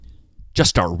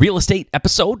Just Start Real Estate,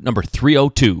 episode number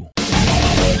 302.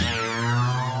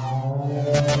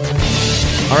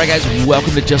 All right, guys,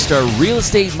 welcome to Just Start Real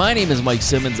Estate. My name is Mike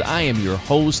Simmons. I am your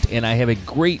host, and I have a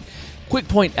great quick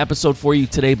point episode for you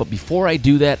today. But before I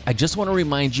do that, I just want to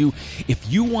remind you, if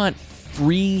you want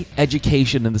free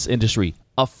education in this industry,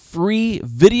 a free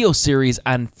video series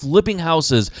on flipping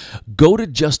houses, go to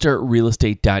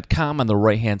juststartrealestate.com. On the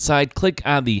right-hand side, click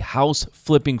on the House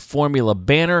Flipping Formula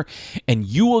banner, and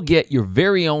you will get your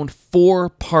very own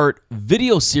 4-part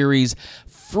video series,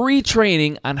 free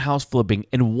training on house flipping.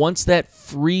 And once that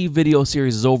free video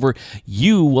series is over,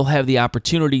 you will have the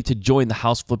opportunity to join the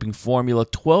House Flipping Formula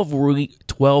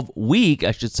 12-week,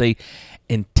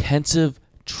 intensive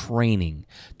training.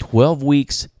 12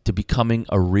 weeks to becoming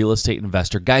a real estate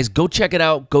investor. Guys, go check it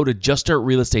out. Go to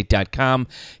juststartrealestate.com.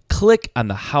 Click on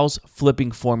the House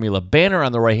Flipping Formula banner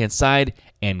on the right-hand side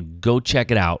and go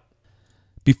check it out.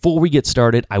 Before we get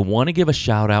started, I want to give a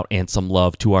shout out and some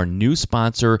love to our new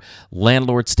sponsor,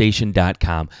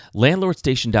 LandlordStation.com.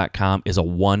 LandlordStation.com is a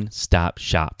one-stop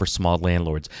shop for small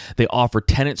landlords. They offer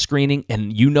tenant screening,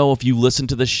 and you know, if you listen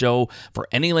to the show for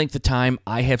any length of time,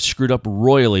 I have screwed up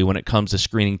royally when it comes to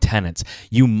screening tenants.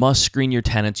 You must screen your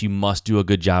tenants. You must do a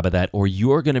good job of that, or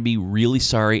you're going to be really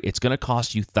sorry. It's going to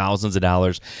cost you thousands of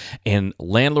dollars, and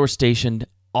Landlord Station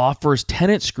offers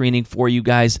tenant screening for you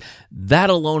guys. That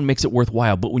alone makes it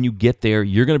worthwhile. But when you get there,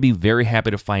 you're going to be very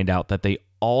happy to find out that they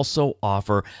also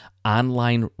offer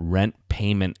online rent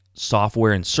payment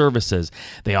software and services.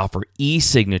 They offer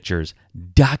e-signatures,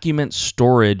 document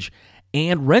storage,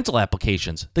 and rental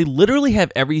applications. They literally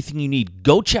have everything you need.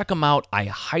 Go check them out. I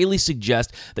highly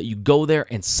suggest that you go there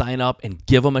and sign up and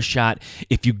give them a shot.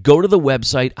 If you go to the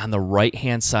website on the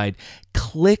right-hand side,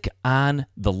 click on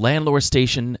the Landlord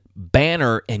Station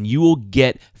banner and you will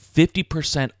get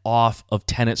 50% off of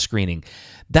tenant screening.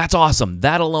 That's awesome.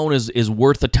 That alone is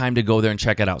worth the time to go there and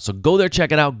check it out. So go there,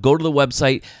 check it out. Go to the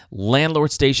website,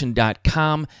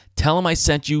 landlordstation.com. Tell them I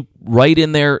sent you. Right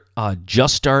in there,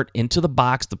 Just Start, into the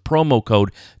box, the promo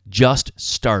code, Just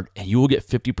Start, and you will get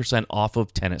 50% off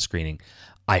of tenant screening.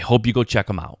 I hope you go check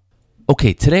them out.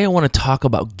 Okay, today I want to talk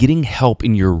about getting help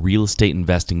in your real estate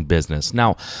investing business.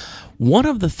 Now, one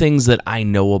of the things that I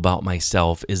know about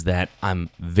myself is that I'm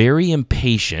very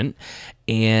impatient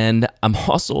and I'm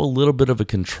also a little bit of a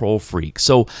control freak.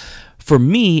 So for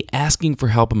me, asking for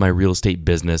help in my real estate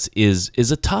business is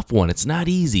a tough one. It's not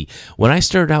easy. When I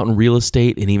started out in real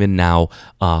estate, and even now,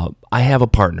 I have a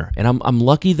partner, and I'm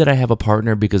lucky that I have a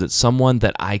partner because it's someone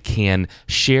that I can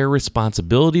share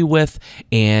responsibility with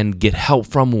and get help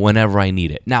from whenever I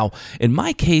need it. Now, in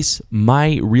my case,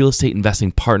 my real estate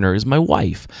investing partner is my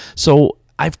wife. So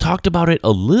I've talked about it a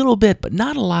little bit, but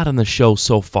not a lot on the show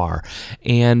so far.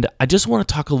 And I just want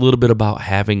to talk a little bit about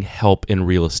having help in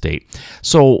real estate.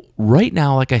 So right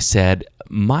now, like I said,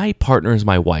 my partner is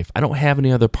my wife. I don't have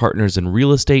any other partners in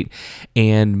real estate,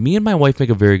 and me and my wife make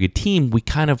a very good team. We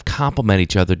kind of complement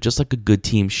each other just like a good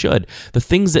team should. The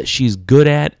things that she's good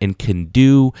at and can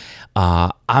do,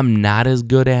 I'm not as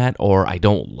good at, or I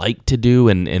don't like to do,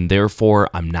 and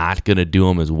therefore I'm not going to do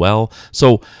them as well.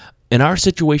 So in our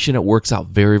situation, it works out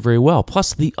very, very well.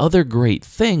 Plus, the other great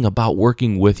thing about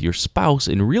working with your spouse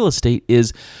in real estate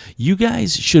is you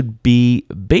guys should be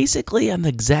basically on the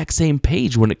exact same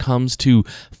page when it comes to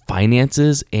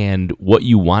finances and what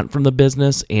you want from the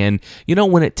business. And, you know,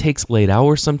 when it takes late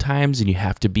hours sometimes and you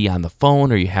have to be on the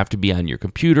phone or you have to be on your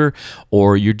computer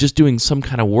or you're just doing some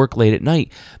kind of work late at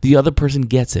night, the other person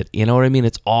gets it. You know what I mean?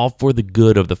 It's all for the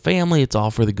good of the family. It's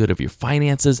all for the good of your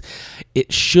finances.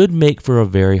 It should make for a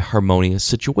very harmonious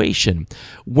situation.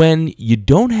 When you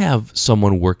don't have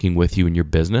someone working with you in your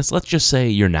business, let's just say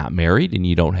you're not married and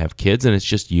you don't have kids and it's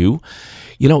just you,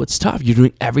 it's tough. You're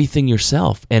doing everything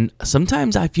yourself. And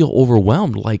sometimes I feel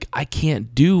overwhelmed, like I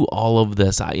can't do all of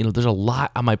this. There's a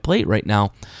lot on my plate right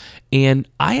now. And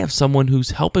I have someone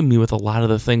who's helping me with a lot of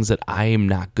the things that I am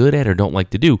not good at or don't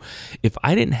like to do. If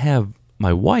I didn't have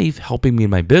my wife helping me in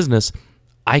my business,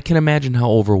 I can imagine how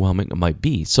overwhelming it might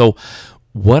be. So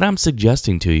what I'm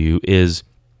suggesting to you is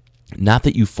not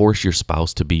that you force your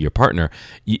spouse to be your partner.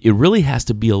 It really has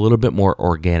to be a little bit more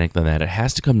organic than that. It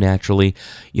has to come naturally.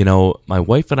 My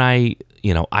wife and I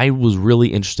I was really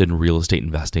interested in real estate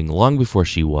investing long before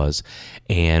she was.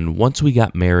 And once we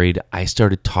got married, I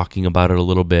started talking about it a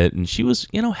little bit. And she was,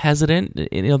 hesitant.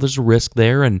 There's a risk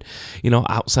there and,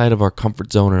 outside of our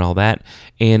comfort zone and all that.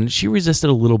 And she resisted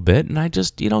a little bit. And I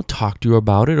just, talked to her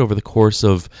about it over the course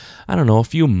of, a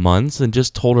few months and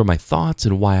just told her my thoughts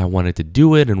and why I wanted to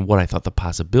do it and what I thought the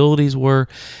possibilities were.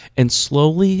 And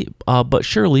slowly but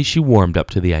surely, she warmed up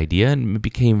to the idea and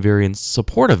became very in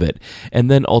support of it. And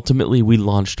then ultimately, we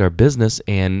launched our business,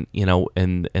 and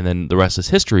and then the rest is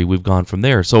history. We've gone from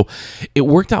there. So it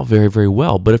worked out very, very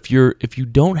well. But if you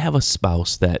don't have a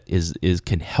spouse that is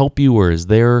can help you or is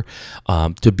there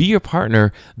to be your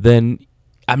partner, then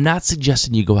I'm not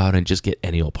suggesting you go out and just get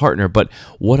any old partner. But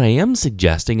what I am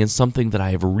suggesting is something that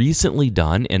I have recently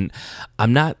done, and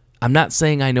I'm not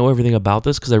saying I know everything about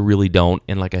this, because I really don't.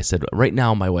 And like I said, right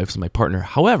now my wife's my partner.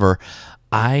 However,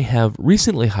 I have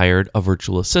recently hired a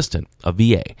virtual assistant, a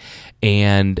VA,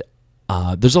 and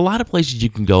there's a lot of places you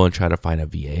can go and try to find a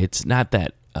VA. It's not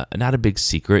a big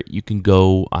secret. You can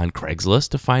go on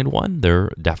Craigslist to find one.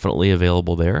 They're definitely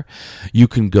available there. You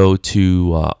can go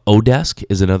to Odesk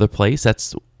is another place.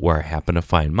 That's where I happen to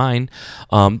find mine.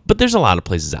 But there's a lot of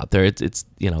places out there. It's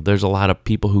there's a lot of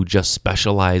people who just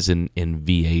specialize in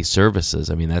VA services.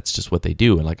 I mean, that's just what they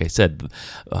do. And like I said,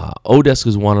 Odesk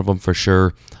is one of them for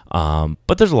sure.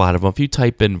 But there's a lot of them. If you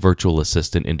type in virtual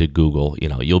assistant into Google,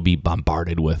 you'll be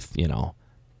bombarded with,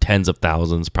 tens of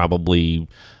thousands, probably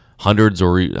hundreds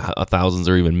or thousands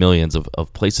or even millions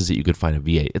of places that you could find a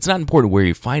VA. It's not important where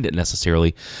you find it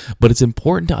necessarily, but it's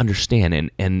important to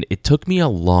understand. And it took me a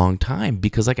long time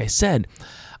because, like I said,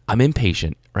 I'm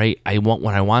impatient, right?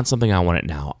 When I want something, I want it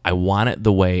now. I want it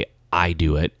the way I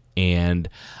do it. And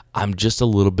I'm just a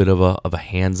little bit of a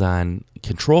hands-on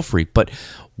control freak. But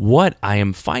what I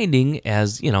am finding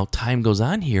as, time goes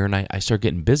on here and I start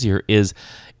getting busier is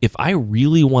if I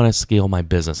really want to scale my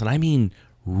business, and I mean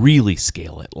really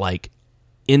scale it, like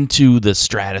into the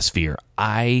stratosphere,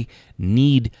 I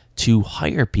need to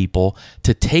hire people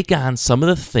to take on some of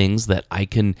the things that I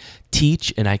can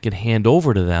teach and I can hand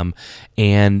over to them.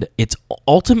 And it's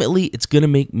going to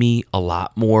make me a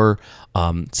lot more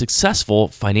successful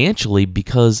financially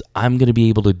because I'm going to be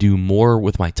able to do more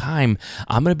with my time.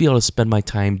 I'm going to be able to spend my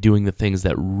time doing the things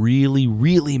that really,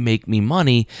 really make me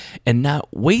money and not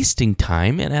wasting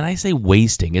time. And I say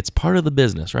wasting, it's part of the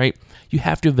business, right? You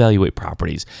have to evaluate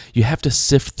properties. You have to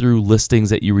sift through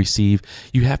listings that you receive.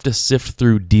 You have to sift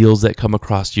through deals that come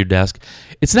across your desk.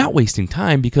 It's not wasting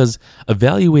time because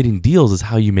evaluating deals is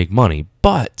how you make money,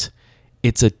 but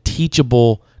it's a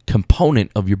teachable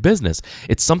component of your business.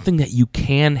 It's something that you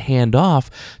can hand off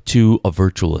to a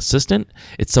virtual assistant.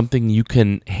 It's something you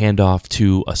can hand off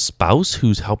to a spouse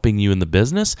who's helping you in the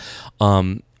business.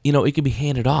 It can be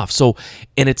handed off. So,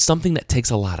 and it's something that takes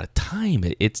a lot of time.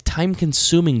 It's time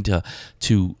consuming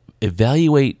to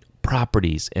evaluate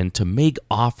properties and to make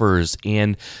offers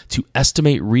and to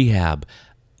estimate rehab.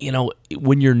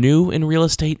 When you're new in real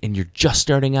estate and you're just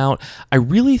starting out, I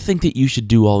really think that you should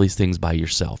do all these things by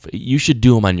yourself. You should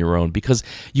do them on your own because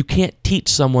you can't teach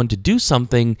someone to do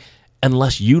something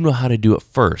unless you know how to do it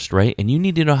first, right? And you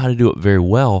need to know how to do it very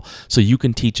well so you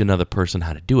can teach another person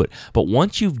how to do it. But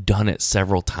once you've done it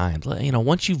several times,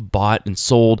 once you've bought and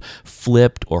sold,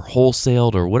 flipped or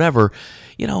wholesaled or whatever,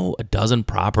 a dozen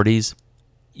properties,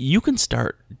 you can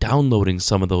start downloading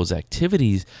some of those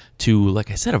activities to, like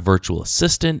I said, a virtual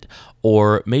assistant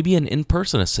or maybe an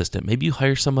in-person assistant. Maybe you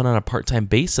hire someone on a part-time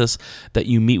basis that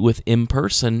you meet with in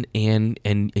person and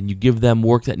you give them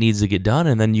work that needs to get done,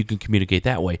 and then you can communicate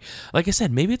that way. Like I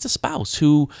said, maybe it's a spouse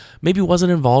who maybe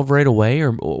wasn't involved right away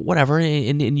or whatever,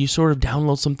 and you sort of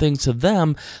download some things to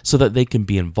them so that they can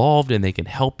be involved and they can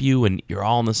help you and you're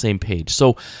all on the same page.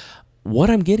 So what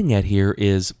I'm getting at here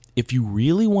is if you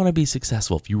really want to be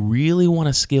successful, if you really want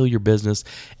to scale your business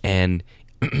and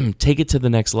take it to the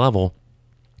next level,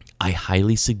 I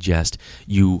highly suggest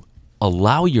you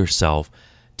allow yourself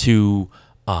to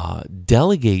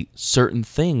delegate certain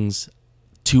things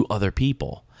to other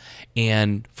people.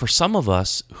 And for some of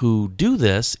us who do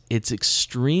this, it's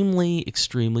extremely,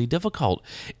 extremely difficult.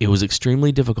 It was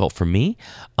extremely difficult for me.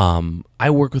 I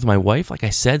work with my wife, like I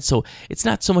said, so it's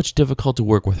not so much difficult to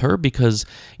work with her because,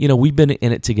 we've been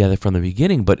in it together from the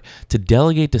beginning. But to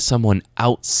delegate to someone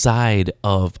outside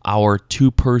of our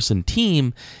two-person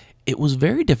team, it was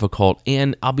very difficult,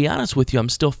 and I'll be honest with you, I'm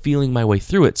still feeling my way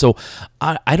through it. So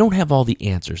I don't have all the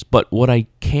answers, but what I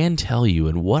can tell you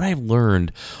and what I've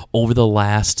learned over the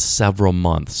last several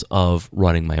months of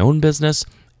running my own business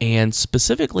and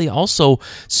specifically also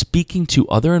speaking to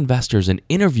other investors and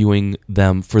interviewing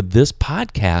them for this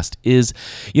podcast is,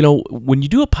 when you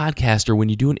do a podcast or when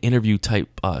you do an interview type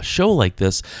show like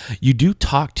this, you do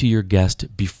talk to your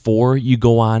guest before you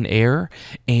go on air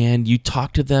and you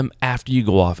talk to them after you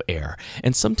go off air.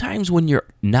 And sometimes when you're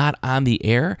not on the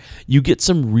air, you get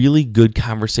some really good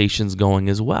conversations going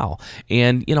as well.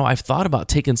 And, I've thought about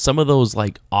taking some of those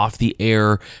like off the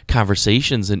air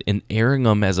conversations and airing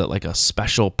them as a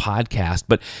special official podcast,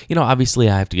 but, obviously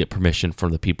I have to get permission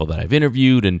from the people that I've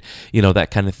interviewed and,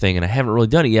 that kind of thing, and I haven't really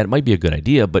done it yet. It might be a good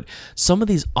idea, but some of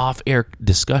these off-air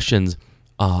discussions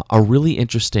are really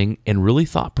interesting and really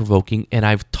thought-provoking, and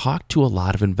I've talked to a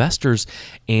lot of investors,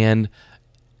 and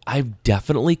I've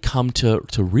definitely come to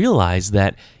realize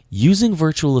that using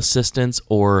virtual assistants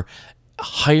or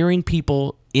hiring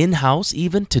people in-house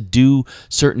even to do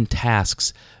certain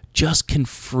tasks just can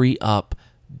free up,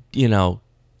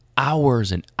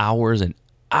 hours and hours and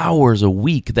hours a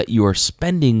week that you are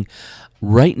spending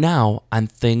right now on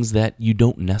things that you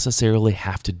don't necessarily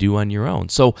have to do on your own.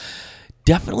 So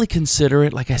definitely consider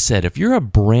it. Like I said, if you're a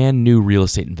brand new real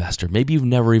estate investor, maybe you've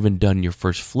never even done your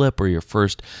first flip or your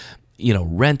first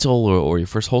rental or your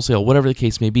first wholesale, whatever the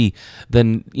case may be,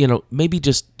 then, maybe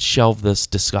just shelve this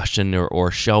discussion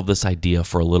or shelve this idea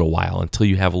for a little while until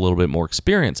you have a little bit more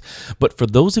experience. But for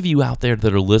those of you out there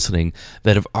that are listening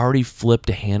that have already flipped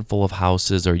a handful of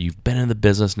houses, or you've been in the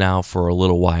business now for a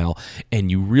little while and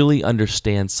you really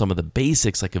understand some of the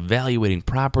basics like evaluating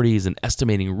properties and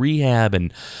estimating rehab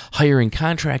and hiring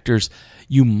contractors,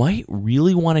 you might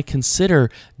really want to consider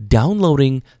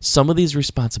downloading some of these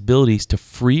responsibilities to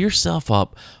free yourself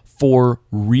up for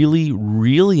really,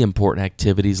 really important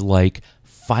activities like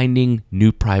finding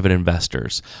new private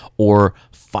investors or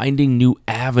finding new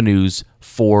avenues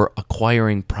for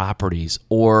acquiring properties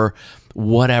or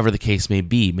whatever the case may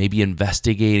be. Maybe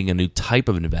investigating a new type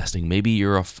of investing. Maybe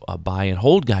you're a buy and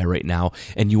hold guy right now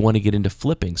and you want to get into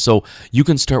flipping. So you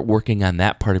can start working on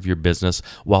that part of your business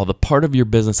while the part of your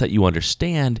business that you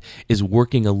understand is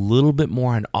working a little bit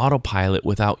more on autopilot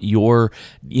without your,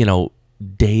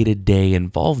 day-to-day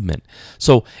involvement.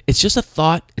 So it's just a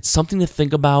thought. It's something to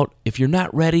think about. If you're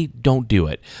not ready, don't do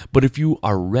it. But if you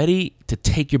are ready to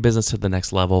take your business to the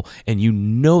next level and you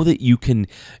know that you can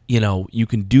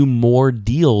do more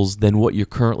deals than what you're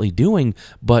currently doing,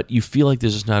 but you feel like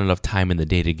there's just not enough time in the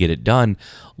day to get it done,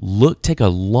 take a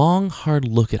long, hard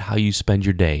look at how you spend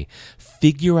your day.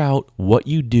 Figure out what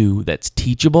you do that's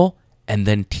teachable and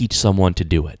then teach someone to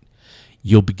do it.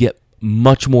 You'll get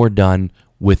much more done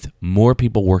with more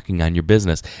people working on your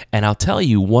business. And I'll tell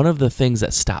you, one of the things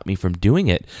that stopped me from doing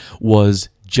it was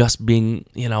just being,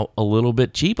 a little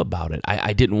bit cheap about it.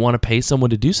 I didn't want to pay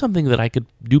someone to do something that I could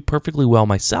do perfectly well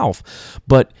myself.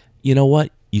 But you know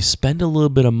what? You spend a little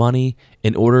bit of money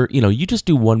in order, you just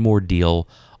do one more deal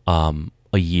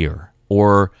a year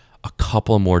or a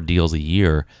couple more deals a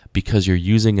year because you're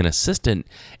using an assistant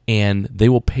and they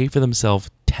will pay for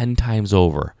themselves 10 times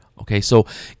over. Okay, so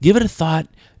give it a thought.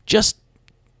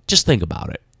 Just think about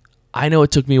it. I know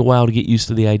it took me a while to get used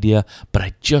to the idea, but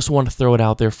I just want to throw it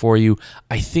out there for you.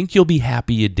 I think you'll be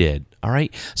happy you did. All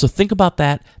right? So think about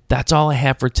that. That's all I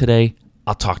have for today.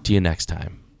 I'll talk to you next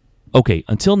time. Okay,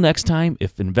 until next time,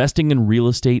 if investing in real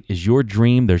estate is your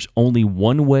dream, there's only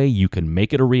one way you can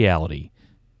make it a reality.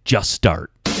 Just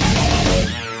start.